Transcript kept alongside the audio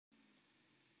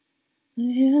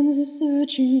My hands are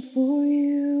searching for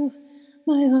you.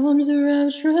 My arms are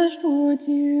outstretched towards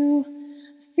you.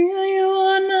 I feel you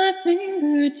on my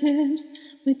fingertips.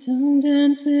 My tongue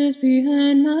dances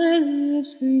behind my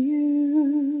lips for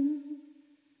you.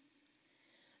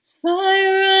 It's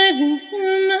fire rising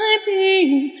through my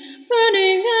being,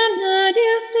 burning, I'm not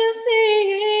used to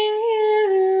seeing you.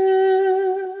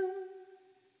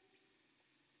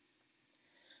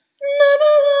 And I'm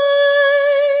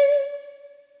alive,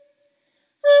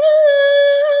 I'm alive.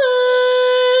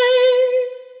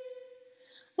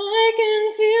 I can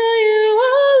feel you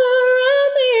all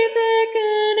around me,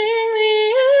 thickening the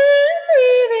air and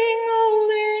breathing,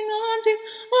 holding on to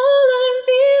all I'm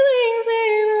feeling,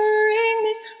 savoring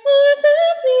this more than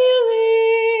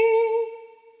feeling.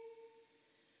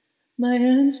 My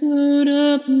hands float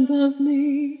up above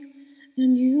me,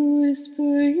 and you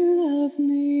whisper you love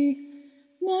me.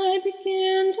 And I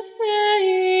begin to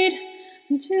fade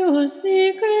into a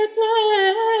secret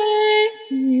place.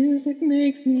 The music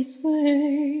makes me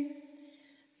sway.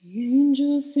 The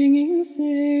angels singing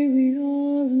say we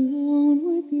are alone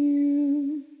with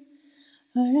you.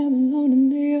 I am alone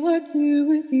and they are too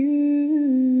with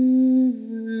you.